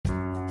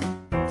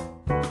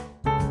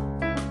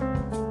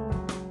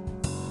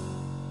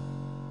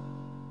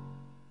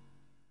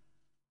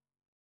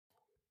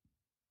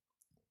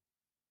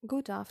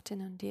Good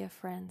afternoon, dear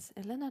friends.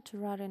 Elena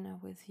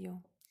Turarina with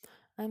you.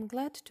 I'm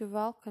glad to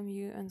welcome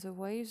you on the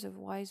waves of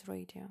Wise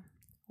Radio.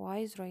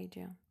 Wise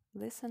Radio,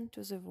 listen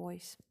to the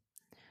voice.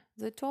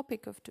 The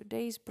topic of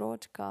today's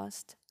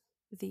broadcast: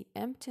 the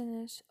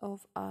emptiness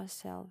of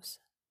ourselves.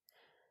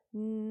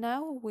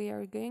 Now we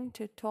are going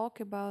to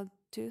talk about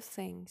two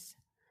things: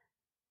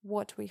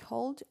 what we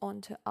hold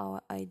onto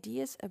our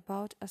ideas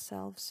about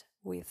ourselves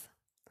with.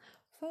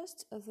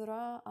 First, there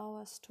are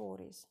our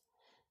stories.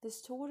 The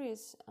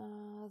stories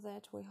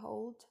that we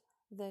hold,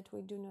 that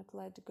we do not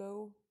let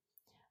go,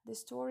 the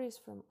stories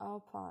from our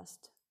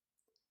past.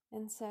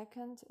 And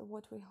second,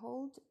 what we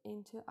hold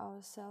into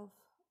our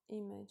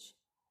self-image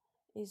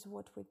is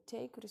what we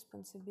take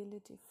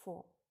responsibility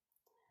for.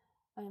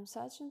 I am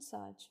such and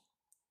such.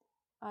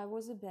 I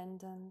was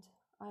abandoned.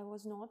 I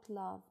was not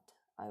loved.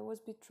 I was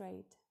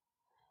betrayed.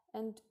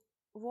 And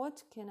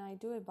what can I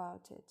do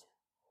about it?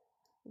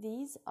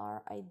 These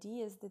are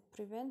ideas that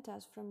prevent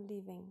us from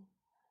living,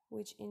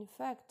 which in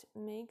fact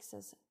makes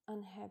us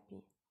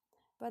unhappy.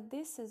 But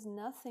this is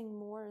nothing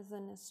more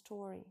than a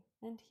story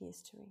and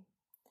history.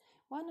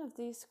 One of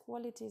these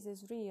qualities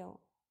is real,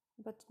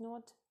 but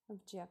not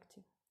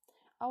objective.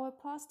 Our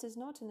past is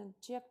not an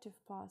objective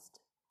past.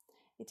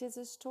 It is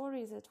a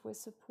story that we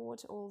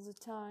support all the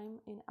time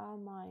in our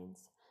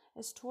minds,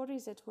 a story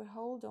that we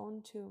hold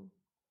on to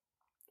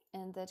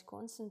and that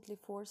constantly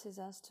forces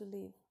us to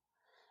live,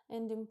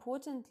 and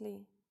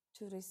importantly,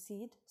 to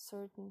reseed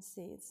certain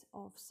seeds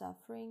of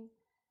suffering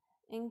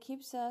and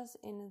keeps us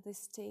in the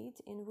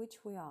state in which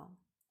we are.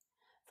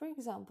 For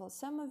example,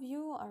 some of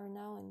you are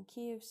now in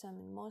Kiev, some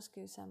in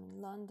Moscow, some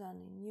in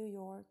London, in New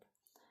York.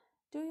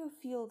 Do you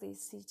feel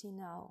this city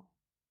now?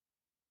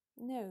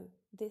 No,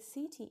 the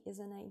city is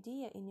an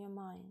idea in your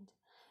mind,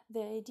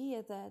 the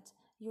idea that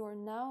you are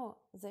now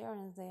there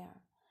and there.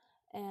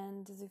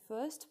 And the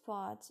first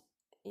part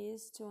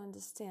is to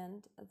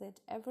understand that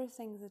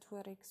everything that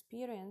we're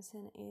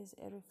experiencing is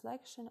a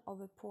reflection of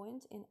a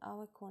point in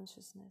our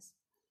consciousness.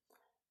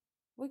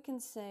 We can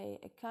say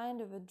a kind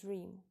of a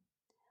dream.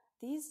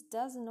 This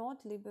does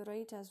not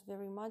liberate us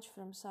very much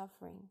from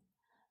suffering,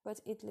 but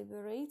it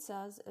liberates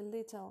us a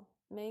little,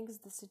 makes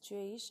the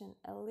situation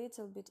a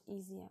little bit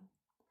easier.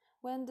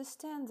 We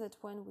understand that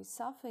when we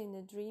suffer in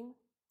a dream,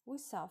 we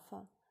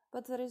suffer,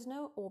 but there is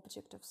no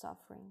object of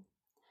suffering.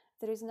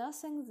 There is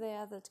nothing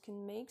there that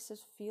can make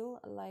us feel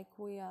like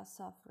we are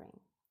suffering.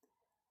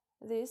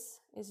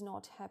 This is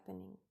not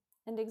happening.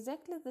 And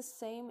exactly the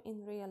same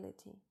in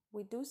reality.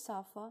 We do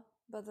suffer,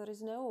 but there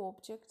is no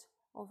object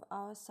of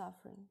our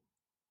suffering.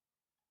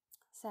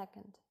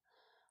 Second,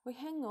 we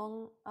hang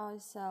on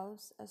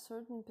ourselves a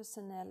certain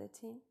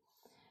personality,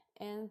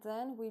 and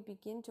then we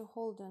begin to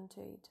hold on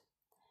to it.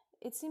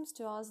 It seems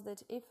to us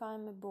that if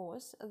I'm a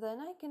boss,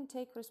 then I can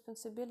take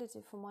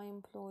responsibility for my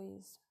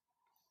employees.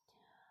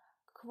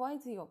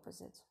 Quite the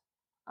opposite.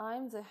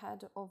 I'm the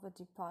head of a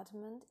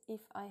department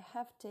if I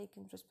have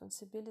taken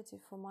responsibility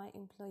for my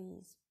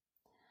employees.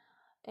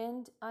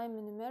 And I'm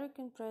an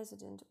American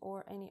president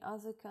or any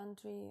other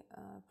country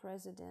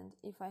president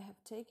if I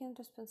have taken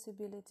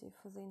responsibility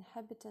for the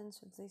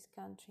inhabitants of this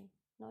country,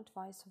 not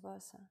vice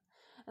versa.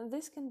 And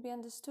this can be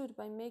understood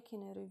by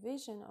making a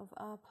revision of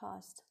our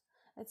past.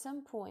 At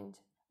some point,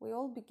 we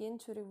all begin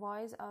to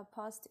revise our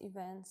past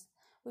events.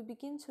 We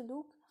begin to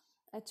look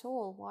at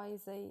all why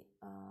they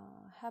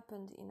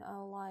happened in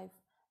our life,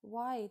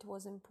 why it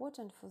was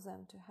important for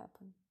them to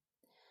happen.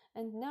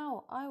 And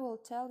now I will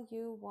tell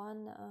you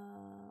one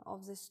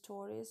of the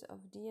stories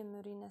of dear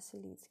Marina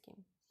Selitsky.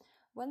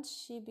 Once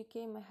she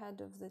became a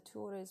head of the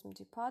tourism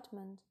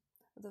department,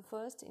 the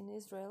first in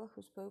Israel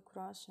who spoke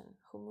Russian,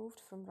 who moved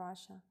from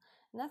Russia.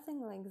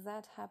 Nothing like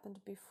that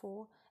happened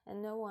before,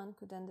 and no one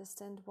could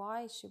understand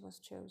why she was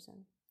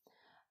chosen.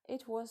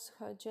 It was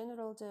her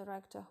general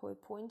director who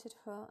appointed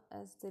her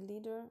as the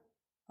leader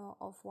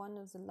of one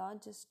of the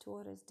largest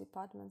tourist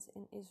departments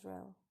in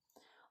Israel.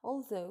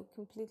 Although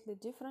completely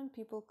different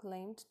people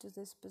claimed to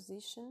this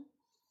position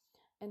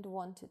and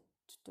wanted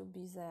to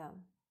be there,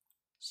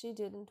 she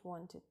didn't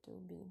want it to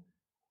be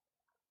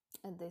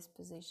at this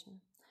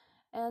position.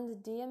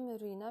 And dear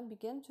Marina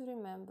began to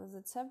remember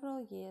that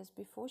several years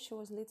before she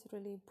was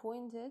literally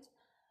appointed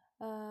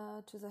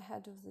to the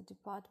head of the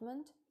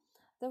department,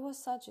 there was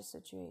such a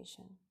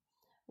situation.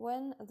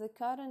 When the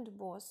current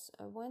boss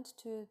went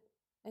to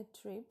a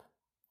trip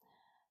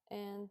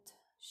and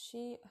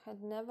she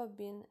had never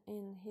been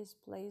in his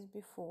place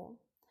before,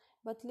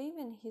 but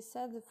leaving, he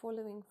said the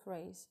following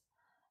phrase: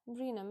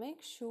 "Marina,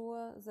 make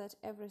sure that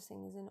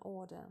everything is in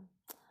order."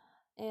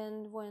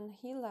 And when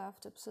he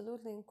left,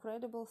 absolutely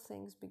incredible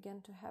things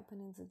began to happen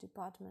in the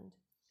department.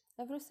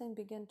 Everything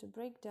began to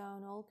break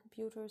down, all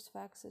computers,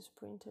 faxes,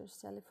 printers,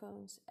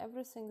 telephones,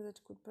 everything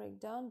that could break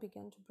down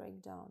began to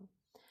break down.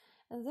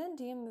 And then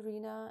dear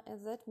Marina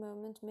at that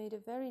moment made a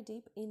very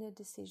deep inner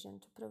decision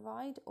to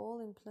provide all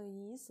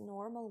employees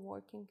normal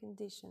working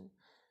condition,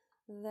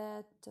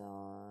 that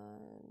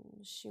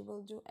she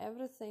will do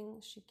everything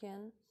she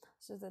can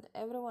so that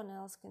everyone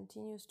else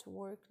continues to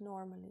work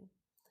normally.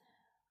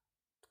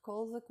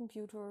 call the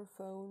computer,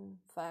 phone,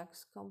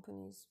 fax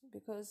companies,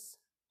 because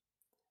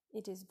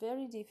it is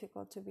very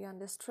difficult to be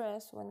under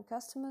stress when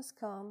customers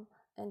come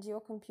and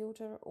your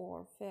computer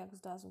or fax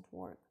doesn't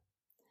work.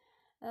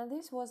 And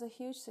this was a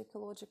huge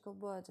psychological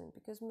burden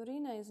because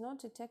Marina is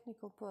not a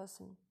technical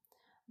person,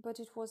 but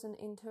it was an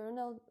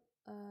internal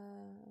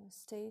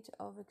state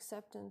of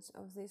acceptance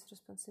of this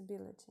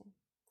responsibility.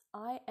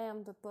 I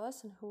am the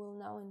person who will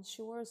now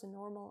ensure the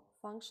normal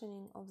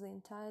functioning of the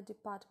entire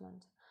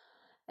department.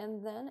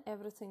 And then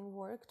everything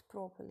worked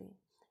properly.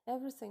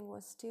 Everything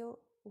was still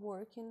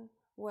working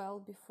well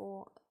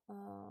before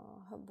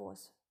her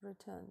boss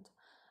returned.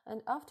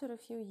 And after a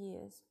few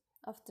years,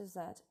 after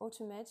that,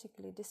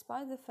 automatically,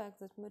 despite the fact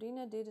that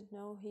Marina didn't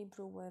know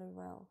Hebrew very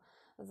well,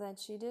 that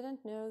she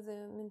didn't know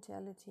the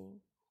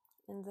mentality,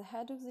 and the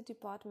head of the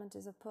department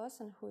is a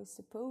person who is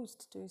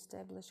supposed to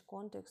establish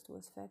contact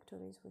with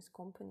factories, with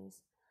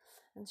companies,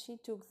 and she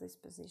took this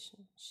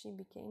position. She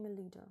became a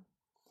leader.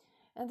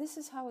 And this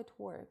is how it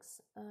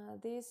works.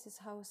 This is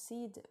how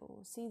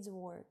seeds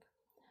work,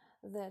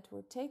 that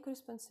we take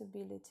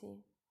responsibility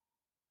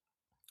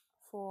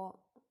for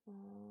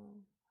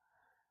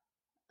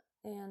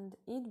and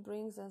it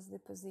brings us the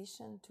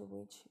position to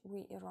which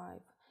we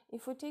arrive.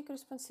 If we take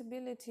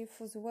responsibility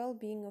for the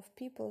well-being of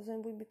people,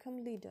 then we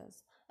become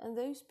leaders. And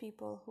those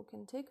people who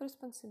can take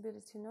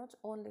responsibility not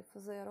only for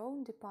their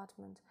own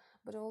department,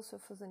 but also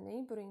for the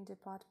neighboring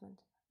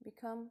department,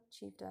 become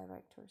chief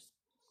directors.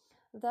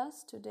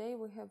 Thus, today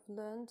we have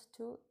learned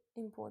two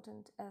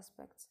important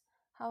aspects: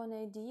 how an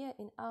idea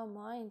in our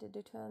mind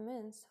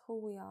determines who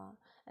we are,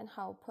 and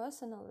how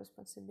personal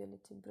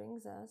responsibility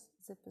brings us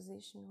the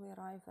position we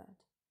arrive at.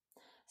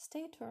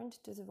 Stay tuned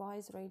to the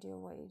Wise Radio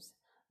Waves.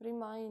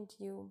 Remind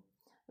you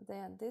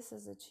that this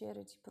is a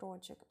charity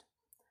project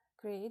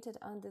created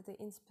under the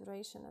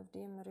inspiration of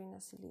dear Marina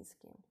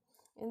Silitsky.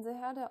 In the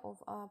header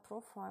of our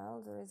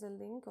profile, there is a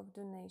link of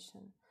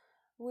donation.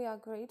 We are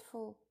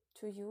grateful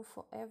to you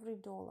for every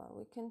dollar.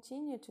 We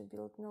continue to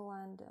build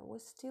Nalanda. We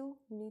still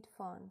need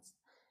funds.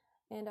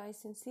 And I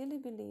sincerely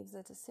believe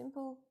that a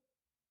simple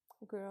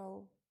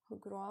girl who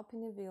grew up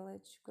in a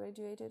village,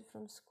 graduated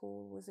from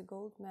school with a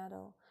gold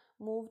medal,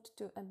 moved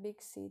to a big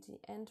city,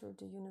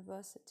 entered a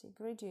university,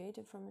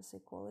 graduated from a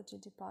psychology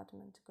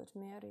department, got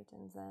married,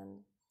 and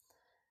then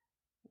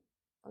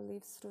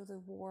lived through the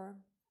war,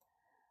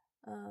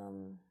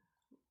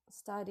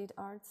 studied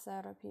art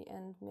therapy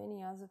and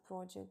many other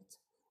projects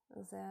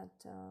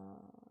that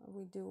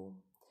we do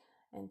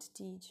and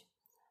teach.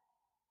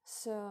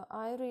 So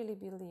I really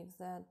believe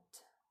that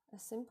a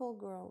simple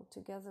girl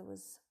together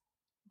with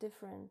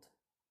different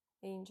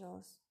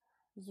angels,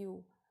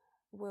 you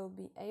will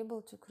be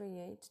able to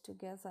create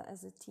together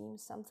as a team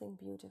something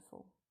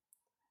beautiful.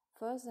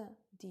 Further,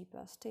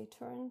 deeper, stay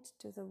tuned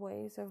to the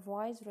waves of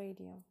Wise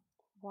Radio,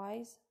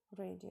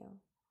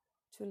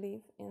 to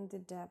live in the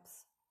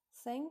depths.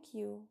 Thank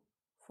you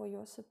for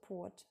your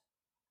support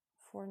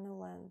for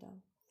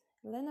Nalanda.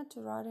 Elena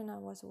Turadina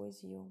was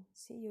with you.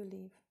 See you,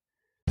 live.